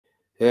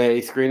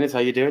Hey, screeners, how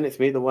you doing? It's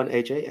me, the one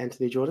AJ,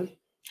 Anthony Jordan.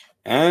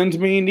 And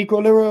me,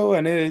 Nico Lero,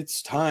 and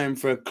it's time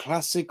for a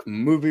classic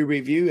movie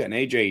review, and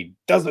AJ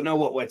doesn't know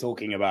what we're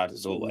talking about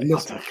as always.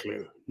 Not a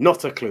clue.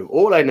 Not a clue.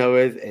 All I know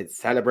is it's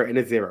celebrating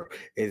a 0.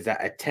 Is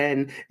that a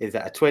 10? Is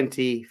that a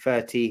 20,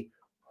 30,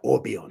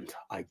 or beyond?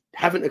 I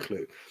haven't a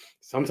clue.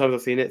 Sometimes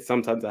I've seen it,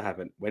 sometimes I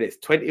haven't. When it's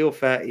 20 or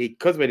 30,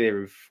 because we're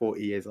nearly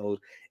 40 years old,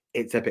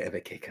 it's a bit of a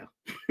kicker.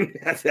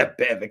 That's a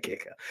bit of a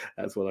kicker.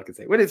 That's all I can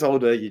say. When it's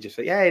older, you just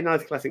say, yeah,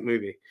 nice classic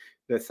movie.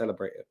 Let's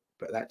celebrate it.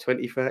 But that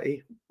 20,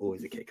 30,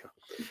 always a kicker.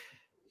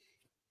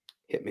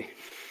 Hit me.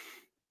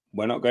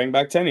 We're not going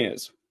back 10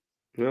 years.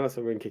 No,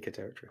 so we're in kicker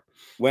territory.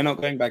 We're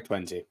not going back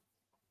 20.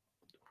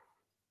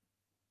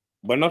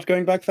 We're not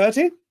going back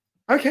 30.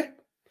 Okay.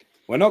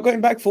 We're not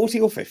going back 40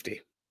 or 50.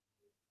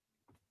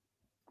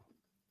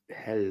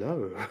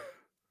 Hello.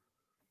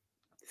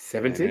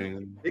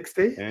 70?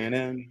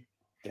 60?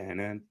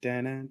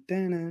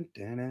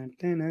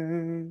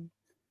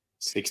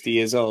 60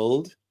 years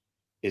old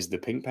is the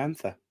Pink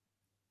Panther.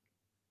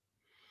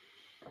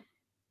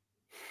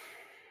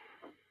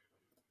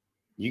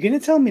 You're going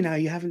to tell me now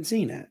you haven't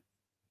seen it?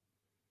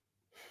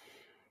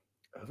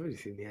 I've already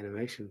seen the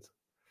animations.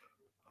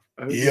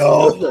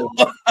 Yo!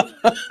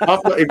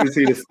 I've not even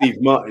seen a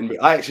Steve Martin movie.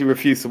 I actually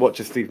refuse to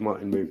watch a Steve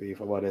Martin movie, if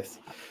I'm honest,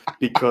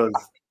 because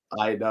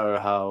I know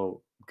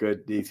how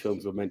good these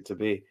films were meant to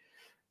be.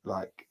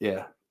 Like,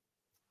 yeah.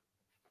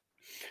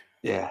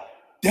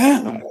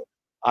 Damn!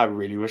 I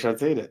really wish I'd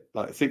seen it.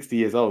 Like, 60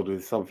 years old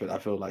is something I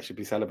feel like should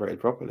be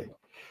celebrated properly.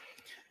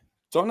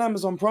 It's on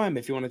Amazon Prime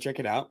if you want to check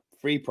it out.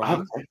 Free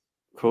Prime. Okay.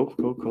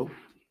 Cool.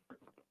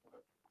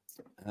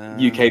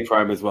 UK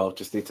Prime as well.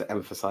 Just need to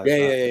emphasize that.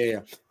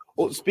 Yeah.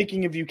 Oh,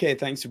 speaking of UK,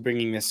 thanks for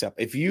bringing this up.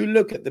 If you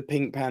look at the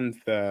Pink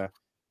Panther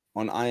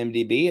on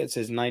IMDb, it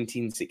says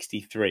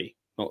 1963,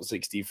 not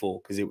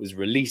 64, because it was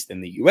released in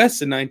the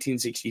US in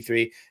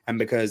 1963, and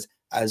because,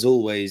 as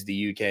always,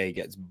 the UK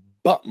gets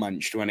butt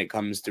munched when it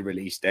comes to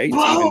release dates.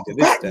 Well, even to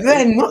this back day.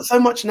 then, not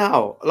so much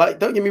now. Like,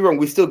 don't get me wrong,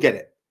 we still get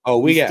it. Oh,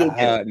 we get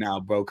hurt now,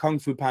 bro. Kung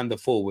Fu Panda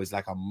 4 was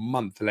like a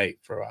month late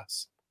for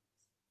us.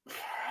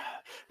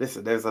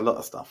 Listen, there's a lot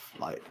of stuff.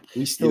 Like,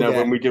 we still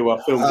when we do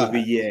our films of the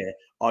year,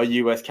 our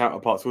US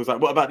counterparts was like,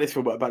 what about this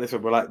one? What about this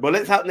one? We're like, well,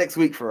 it's out next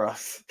week for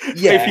us.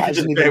 Yeah, it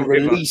hasn't even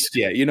released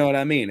yet. You know what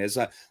I mean? It's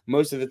like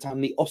most of the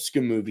time the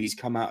Oscar movies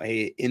come out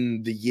here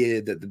in the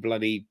year that the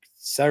bloody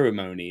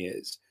ceremony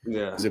is.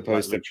 Yeah. As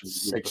opposed to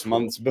 6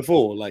 months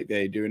before, like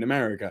they do in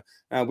America.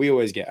 We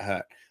always get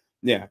hurt.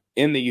 Yeah.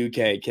 In the UK,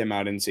 it came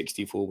out in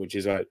 64, which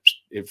is like,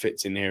 it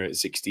fits in here at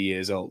 60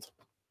 years old.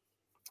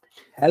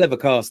 Hell of a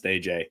cast,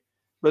 AJ.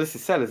 But this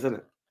is Sellers, isn't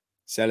it?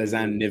 Sellers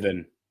and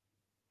Niven.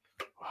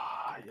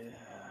 Oh, yeah.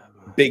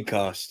 Man. Big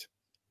cast.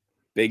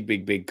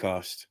 Big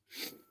cast.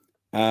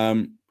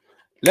 Do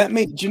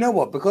you know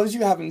what? Because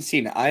you haven't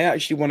seen it, I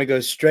actually want to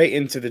go straight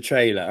into the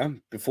trailer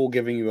before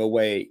giving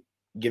away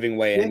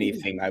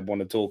anything I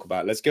want to talk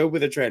about. Let's go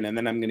with the trailer, and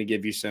then I'm going to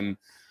give you some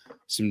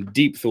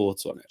deep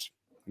thoughts on it.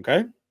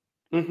 Okay?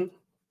 Mm-hmm.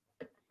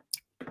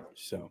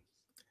 So,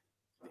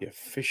 the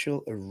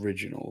official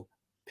original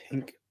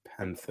Pink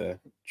Panther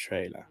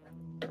trailer.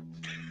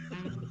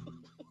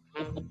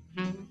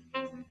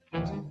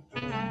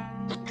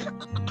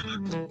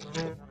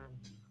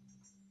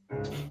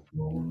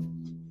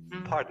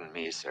 Pardon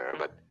me, sir,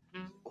 but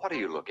what are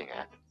you looking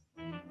at?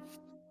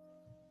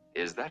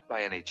 Is that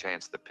by any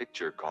chance the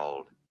picture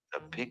called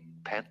The Pink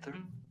Panther?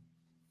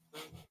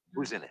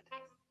 Who's in it?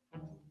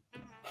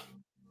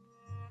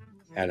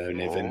 Hello,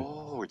 Niven.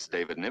 Oh, it's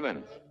David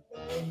Niven.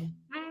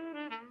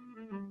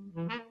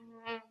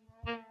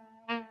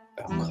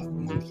 Oh, God,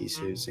 monkey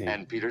Susie.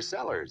 And Peter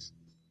Sellers.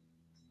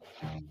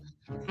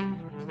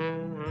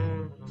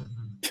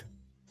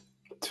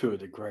 Two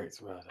of the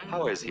greats, man.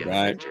 How is he in the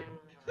picture?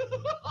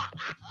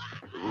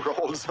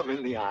 Rolls him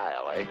in the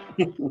aisle, eh?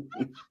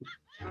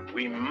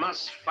 We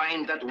must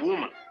find that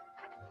woman.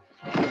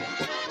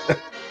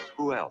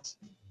 Who else?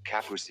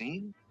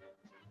 Capucine?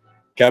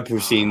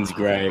 Capucine's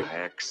great. She's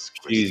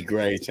Exquisite.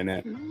 great in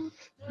it. A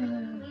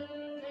moment,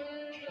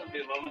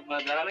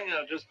 my darling.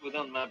 I'll just put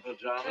on my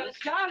pajamas.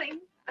 Darling,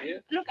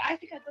 Here? look, I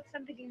think I've got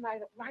something in my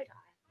right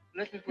eye.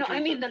 Let me put No, on I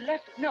mean the the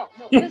left. No,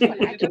 this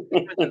one. I just,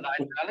 light,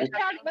 darling.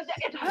 darling, but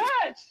it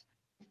hurts.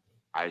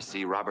 I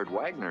see Robert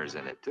Wagner's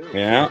in it, too.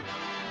 Yeah.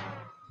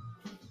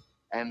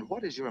 And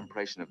what is your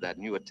impression of that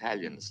new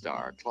Italian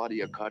star,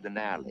 Claudia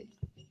Cardinale?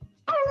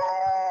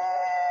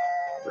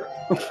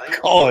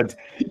 God,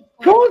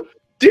 don't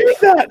do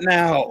that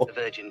now. The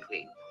Virgin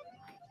Queen.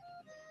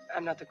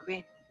 I'm not the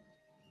queen.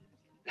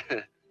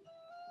 It's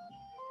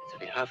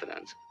only half an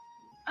answer.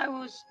 I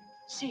was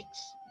 6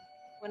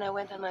 when I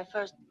went on my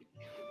first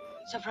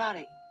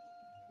safari.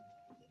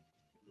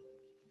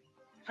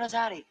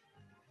 Safari.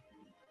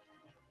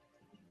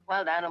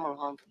 Wild animal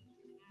hunt.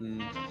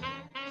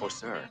 Oh,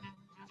 sir,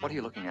 what are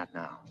you looking at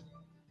now?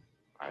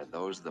 Are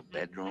those the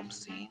bedroom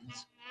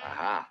scenes?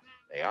 Aha,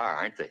 they are,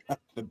 aren't they?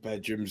 The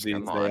bedroom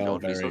scenes, Come on, they are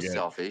don't be very so good.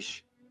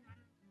 selfish.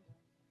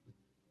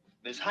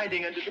 It's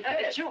hiding under the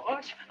bed.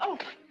 George. Oh,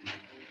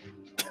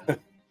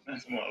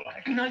 sounds more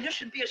like. No, you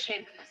should be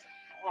ashamed of yourself.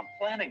 Oh, I'm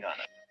planning on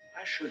it.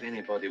 Why should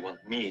anybody want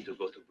me to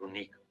go to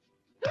Brunico?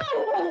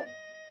 No!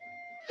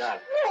 Dad.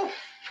 No!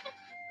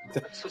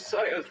 I'm so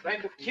sorry. I was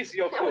trying to kiss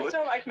your No, foot. it's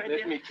all right, my dear.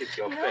 Let me kiss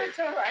your No, face. it's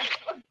all right.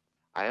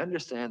 I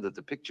understand that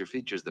the picture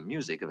features the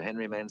music of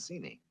Henry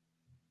Mancini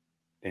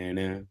And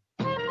and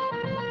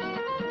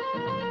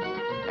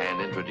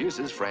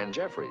introduces Fran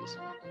Jeffries.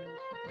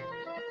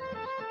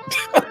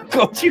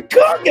 God, you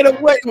can't get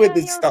away with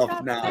this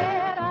stuff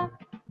now.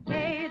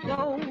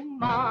 Don't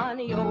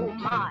money, oh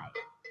my.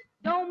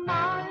 Don't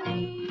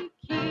money,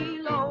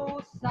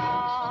 kilo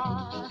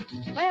sa.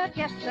 Well,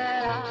 guess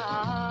that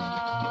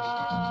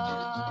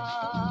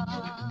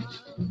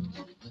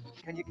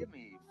Can you give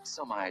me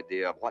some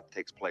idea of what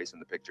takes place in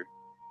the picture?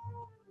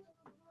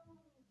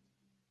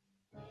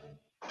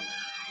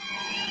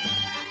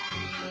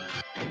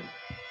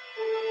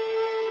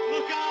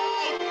 Look out!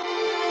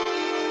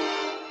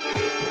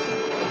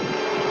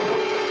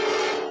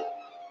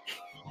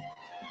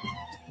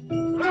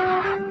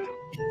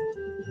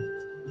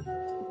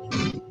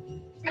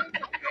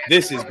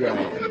 This is great.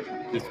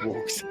 Just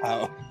walks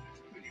out.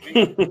 Take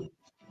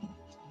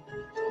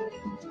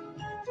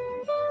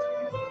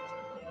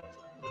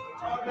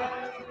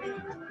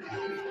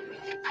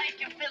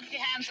your filthy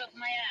hands off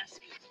my ass.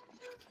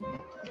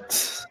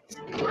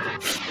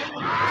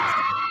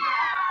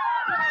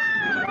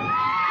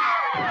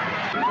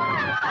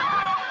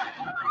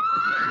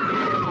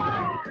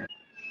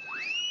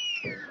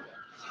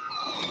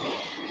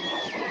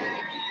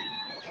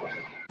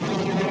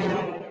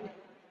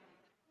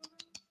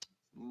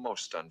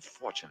 Most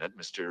unfortunate,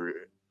 Mr.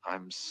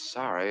 I'm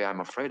sorry.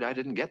 I'm afraid I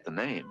didn't get the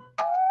name.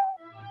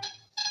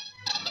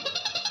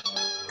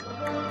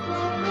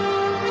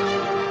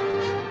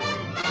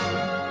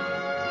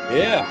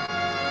 Yeah.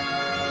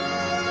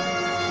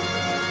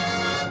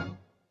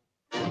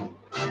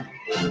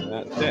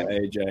 That's it,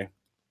 AJ.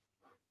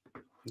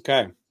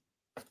 Okay.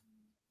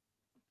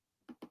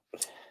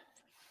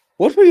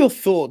 What were your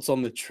thoughts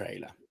on the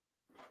trailer?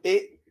 Do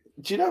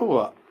you know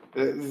what?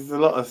 There's a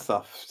lot of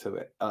stuff to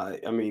it. I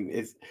mean,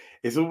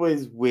 it's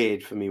always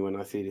weird for me when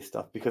I see this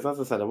stuff because, as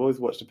I said, I've always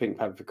watched the Pink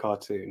Panther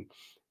cartoon,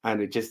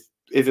 and it just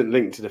isn't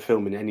linked to the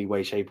film in any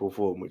way, shape, or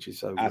form, which is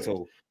so At weird.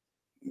 all.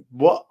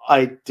 What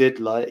I did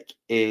like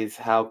is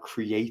how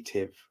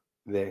creative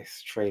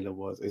this trailer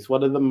was. It's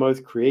one of the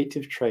most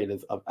creative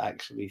trailers I've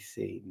actually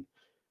seen.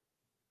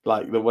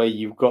 Like the way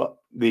you've got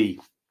the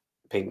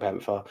Pink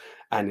Panther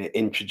and it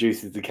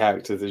introduces the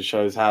characters and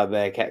shows how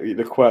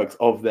the quirks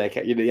of their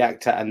the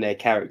actor and their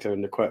character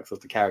and the quirks of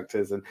the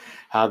characters and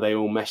how they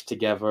all mesh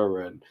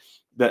together and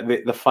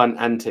the fun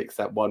antics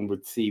that one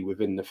would see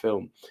within the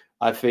film.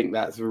 I think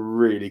that's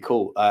really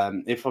cool.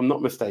 If I'm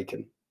not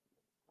mistaken,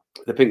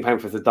 the Pink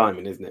Panther is a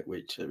diamond, isn't it?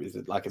 Which is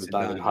like a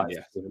diamond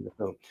heist within the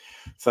film.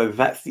 So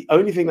that's the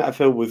only thing that I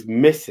feel was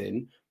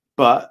missing,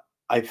 but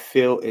I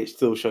feel it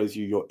still shows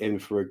you're in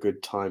for a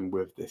good time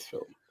with this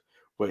film.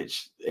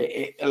 Which,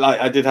 like,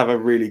 I did have a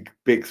really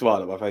big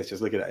smile on my face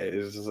just looking at it.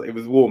 It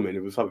was warming.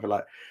 It was something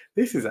like,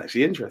 this is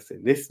actually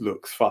interesting. This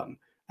looks fun,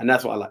 and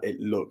that's what I like. It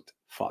looked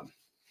fun.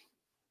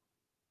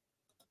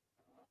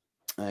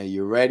 Are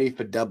you ready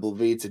for Double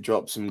V to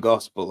drop some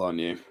gospel on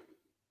you?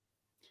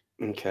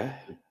 Okay.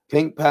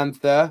 Pink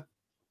Panther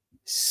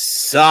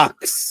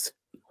sucks.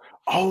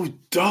 Oh,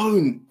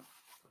 don't.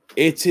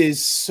 It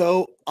is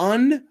so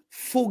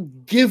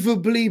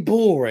unforgivably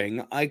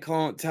boring. I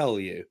can't tell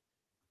you.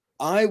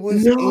 I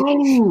was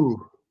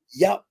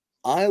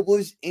I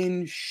was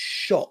in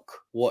shock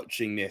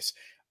watching this.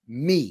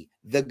 Me,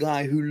 the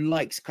guy who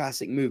likes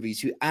classic movies,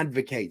 who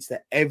advocates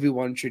that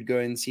everyone should go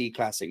and see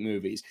classic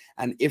movies.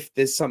 And if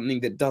there's something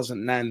that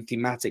doesn't land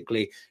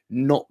thematically,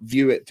 not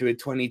view it through a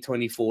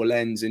 2024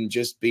 lens and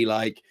just be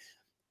like,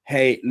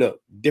 hey,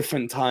 look,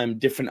 different time,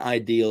 different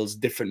ideals,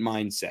 different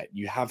mindset.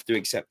 You have to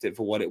accept it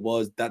for what it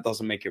was. That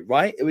doesn't make it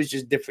right. It was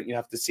just different. You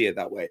have to see it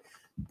that way.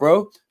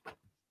 Bro,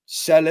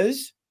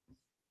 Sellers,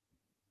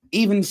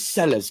 even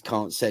Sellers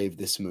can't save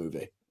this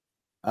movie.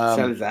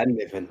 Sellers and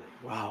Niven.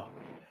 Wow.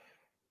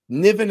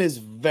 Niven is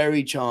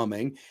very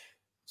charming.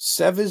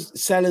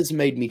 Sellers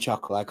made me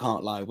chuckle. I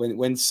can't lie.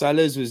 When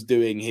Sellers was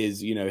doing his,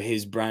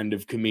 his brand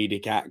of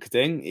comedic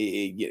acting,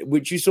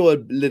 which you saw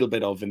a little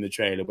bit of in the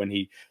trailer when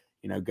he,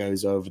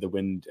 goes over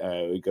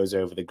the goes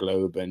over the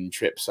globe and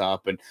trips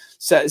up. And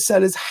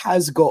Sellers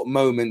has got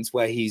moments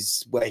where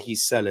he's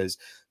Sellers.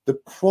 The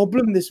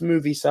problem this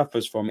movie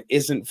suffers from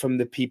isn't from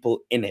the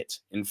people in it.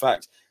 In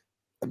fact,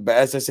 but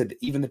as I said,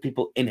 even the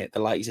people in it, the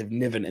likes of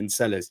Niven and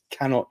Sellers,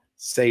 cannot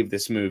save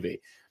this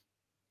movie.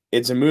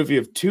 It's a movie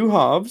of two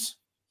halves.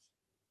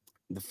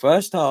 The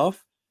first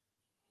half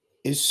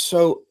is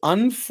so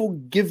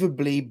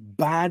unforgivably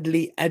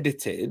badly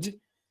edited.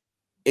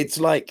 It's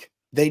like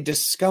they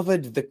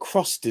discovered the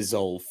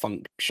cross-dissolve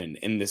function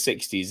in the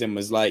 60s and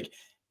was like,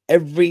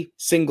 every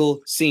single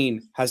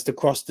scene has to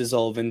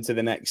cross-dissolve into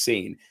the next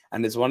scene.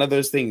 And it's one of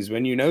those things,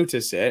 when you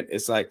notice it,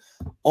 it's like,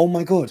 oh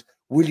my God,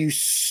 will you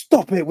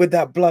stop it with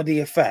that bloody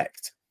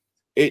effect?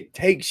 It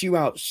takes you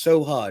out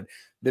so hard.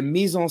 The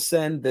mise en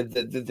scène,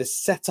 the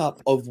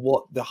setup of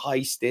what the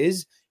heist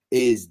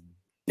is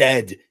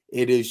dead.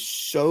 It is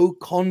so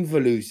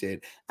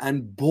convoluted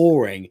and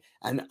boring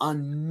and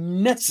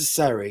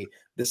unnecessary.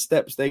 The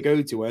steps they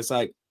go to, where it's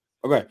like,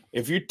 okay,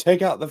 if you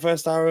take out the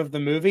first hour of the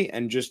movie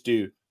and just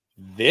do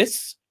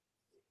this,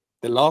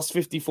 the last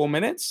 54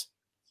 minutes,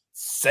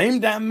 same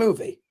damn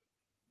movie.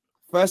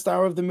 First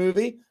hour of the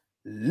movie,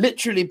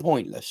 literally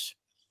pointless.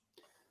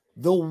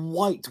 The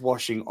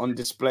whitewashing on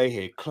display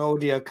here,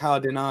 Claudia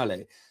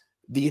Cardinale,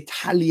 the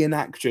Italian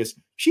actress,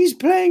 she's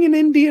playing an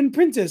Indian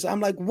princess. I'm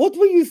like, what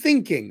were you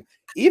thinking?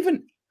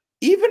 Even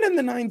in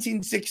the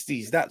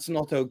 1960s, that's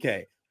not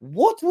okay.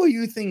 What were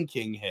you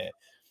thinking here?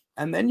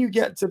 And then you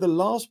get to the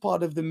last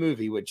part of the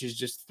movie, which is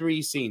just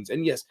 3 scenes.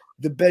 And yes,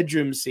 the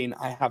bedroom scene,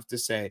 I have to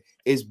say,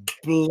 is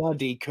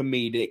bloody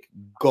comedic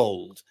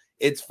gold.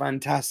 It's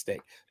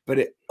fantastic, but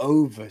it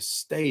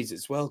overstays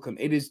its welcome.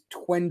 It is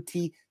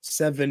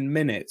 27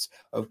 minutes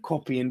of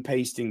copy and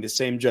pasting the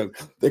same joke.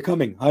 They're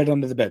coming, hide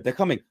under the bed. They're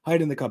coming,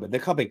 hide in the cupboard. They're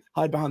coming,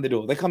 hide behind the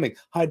door. They're coming,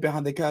 hide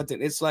behind the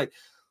curtain. It's like,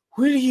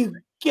 will you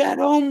get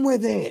on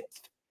with it?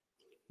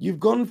 You've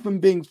gone from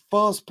being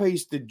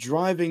fast-paced to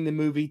driving the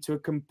movie to a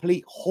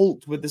complete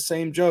halt with the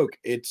same joke.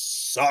 It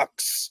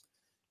sucks.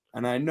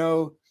 And I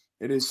know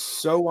it is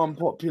so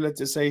unpopular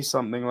to say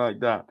something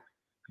like that.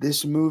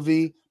 This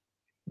movie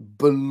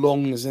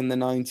belongs in the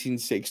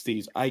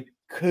 1960s. I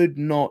could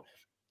not,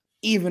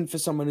 even for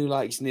someone who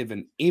likes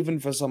Niven, even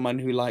for someone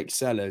who likes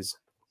Sellers,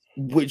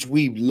 which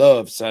we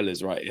love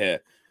Sellers right here,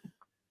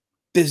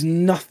 there's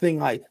nothing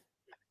like...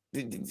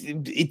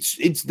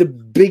 It's the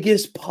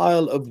biggest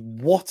pile of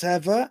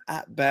whatever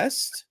at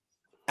best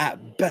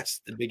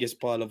the biggest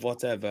pile of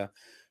whatever,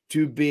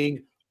 to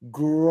being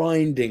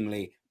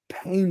grindingly,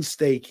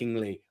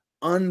 painstakingly,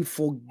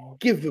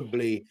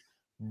 unforgivably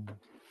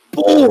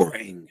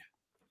boring.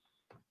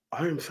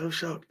 I am so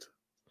shocked.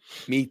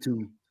 Me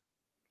too.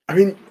 I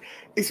mean,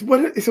 it's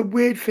a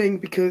weird thing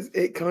because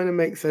it kind of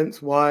makes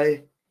sense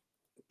why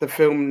the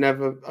film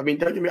never. I mean,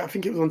 don't get me. I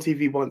think it was on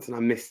TV once and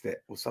I missed it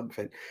or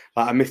something.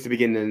 Like I missed the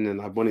beginning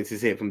and I wanted to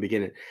see it from the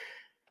beginning.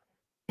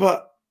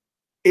 But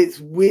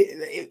it's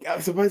weird. I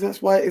suppose that's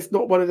why it's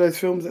not one of those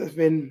films that has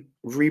been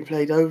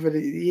replayed over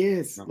the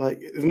years. No.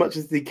 Like as much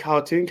as the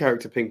cartoon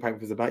character Pink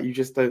Panther is about, you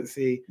just don't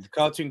see the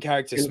cartoon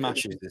character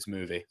smashes this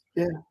movie.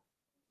 Yeah.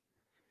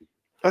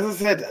 As I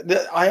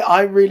said,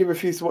 I really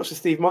refused to watch the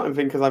Steve Martin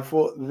thing because I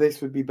thought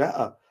this would be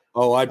better.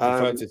 Oh, I'd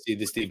prefer to see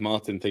the Steve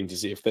Martin thing to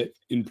see if they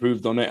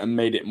improved on it and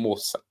made it more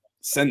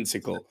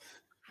sensical.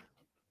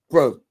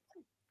 Bro,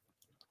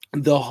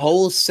 the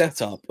whole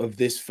setup of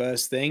this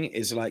first thing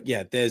is like,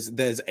 yeah,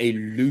 there's a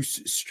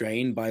loose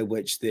strain by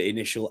which the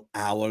initial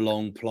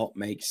hour-long plot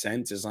makes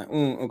sense. It's like,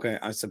 oh, okay,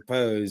 I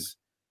suppose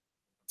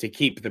to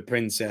keep the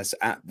princess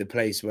at the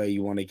place where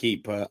you want to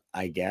keep her,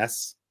 I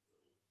guess.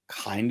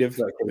 Kind of,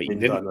 but you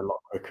didn't. A lot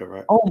quicker,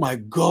 right? Oh my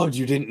god,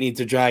 you didn't need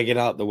to drag it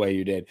out the way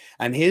you did.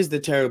 And here's the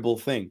terrible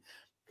thing: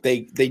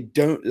 they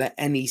don't let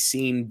any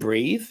scene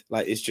breathe.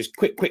 Like it's just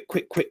quick,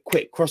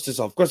 cross this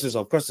off,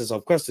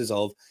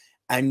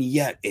 and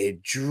yet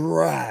it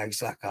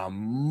drags like a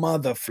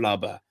mother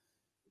flubber.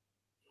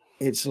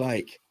 It's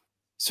like,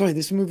 sorry,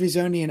 this movie's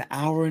only an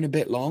hour and a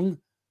bit long.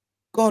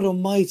 God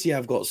Almighty,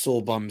 I've got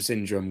sore bum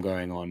syndrome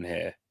going on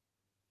here.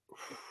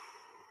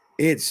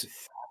 It's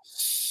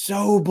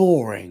so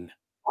boring.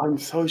 I'm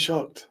so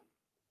shocked.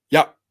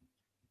 Yep.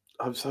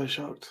 I'm so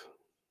shocked.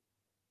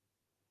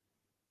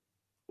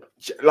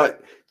 Like,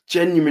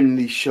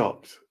 genuinely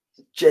shocked.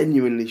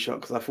 Genuinely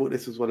shocked. Because I thought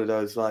this was one of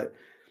those, like,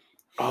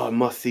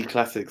 must-see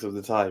classics of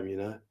the time, you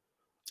know?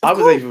 I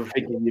was even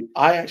thinking,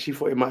 I actually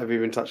thought it might have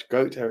even touched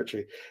GOAT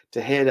territory.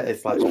 To hear that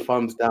it's like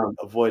thumbs down,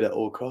 avoid at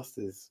all costs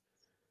is,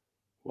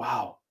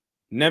 wow.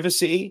 Never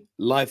see,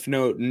 life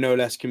no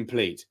less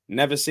complete.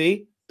 Never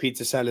see,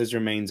 Peter Sellers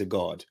remains a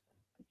god.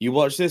 You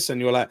watch this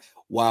and you're like,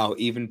 wow,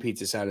 even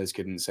Peter Sellers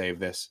couldn't save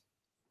this.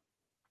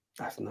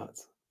 That's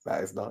nuts.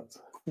 That is nuts.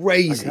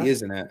 Crazy,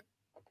 isn't it?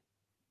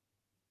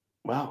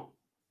 Wow.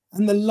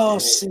 And the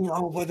last scene,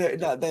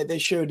 they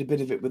showed a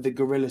bit of it with the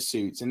gorilla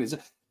suits. And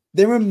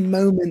there are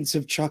moments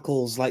of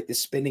chuckles like the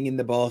spinning in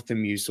the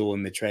bathroom you saw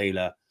in the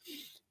trailer.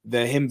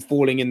 Him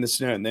falling in the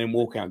snow and then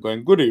walking out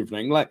going, good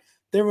evening. Like,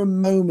 there are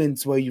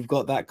moments where you've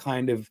got that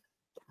kind of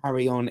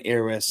carry-on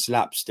era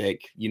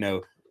slapstick, you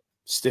know,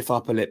 stiff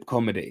upper lip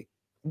comedy.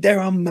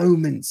 There are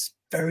moments,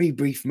 very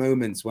brief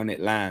moments when it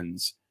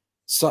lands,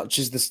 such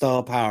as the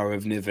star power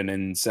of Niven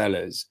and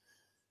Sellers.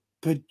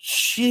 But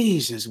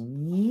Jesus,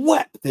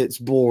 wept, it's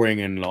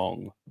boring and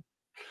long.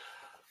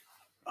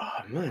 Oh,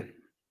 man.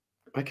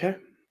 Okay.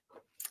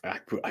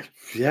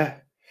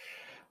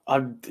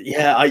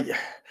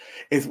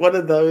 It's one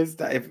of those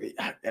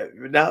that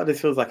now this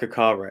feels like a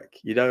car wreck,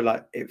 you know,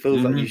 like it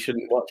feels like you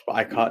shouldn't watch, but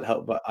I can't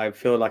help but I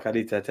feel like I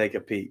need to take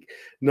a peek.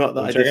 Not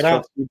that I just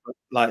trust you, but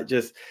like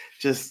just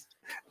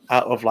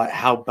out of like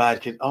how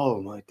bad can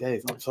my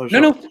days. I'm so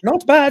shocked. No,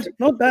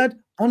 not bad.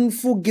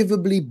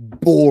 Unforgivably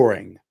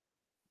boring.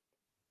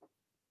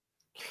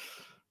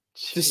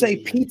 Jeez. To say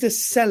Peter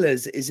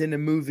Sellers is in a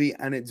movie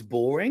and it's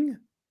boring,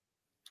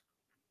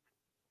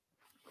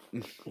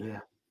 Yeah.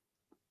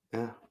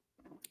 Yeah.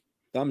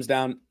 Thumbs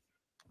down.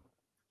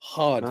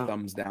 Hard Wow.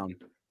 thumbs down.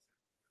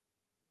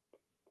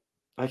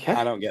 Okay.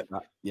 I don't get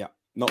that. Yeah,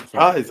 not for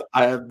me. Guys,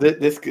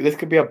 this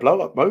could be a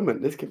blow up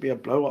moment. This could be a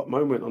blow up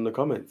moment on the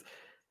comments.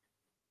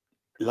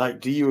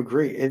 Like, do you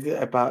agree? Is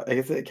it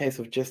a case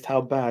of just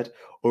how bad,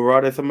 or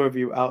are there some of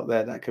you out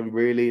there that can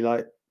really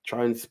like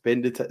try and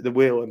spin the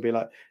wheel and be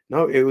like,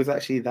 no, it was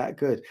actually that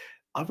good?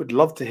 I would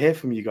love to hear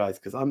from you guys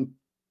because I'm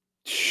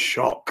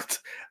shocked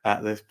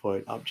at this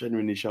point. I'm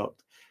genuinely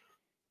shocked.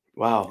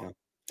 Wow. Yeah.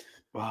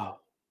 Wow.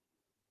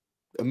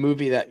 A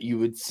movie that you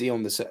would see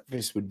on the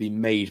surface would be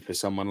made for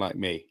someone like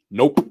me.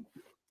 Nope.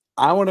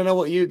 I want to know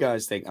what you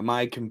guys think. Am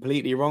I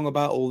completely wrong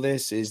about all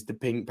this? Is the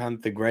Pink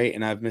Panther great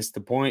and I've missed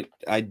the point?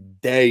 I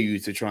dare you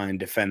to try and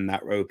defend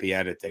that ropey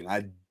editing.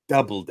 I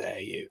double dare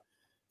you.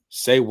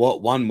 Say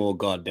what one more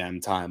goddamn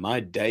time. I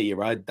dare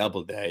you. I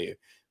double dare you.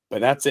 But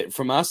that's it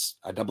from us.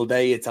 I double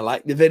dare you to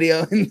like the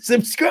video and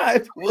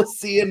subscribe. We'll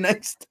see you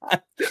next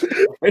time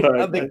for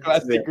another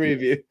classic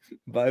review.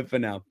 Bye for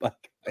now. Bye,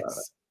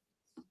 guys.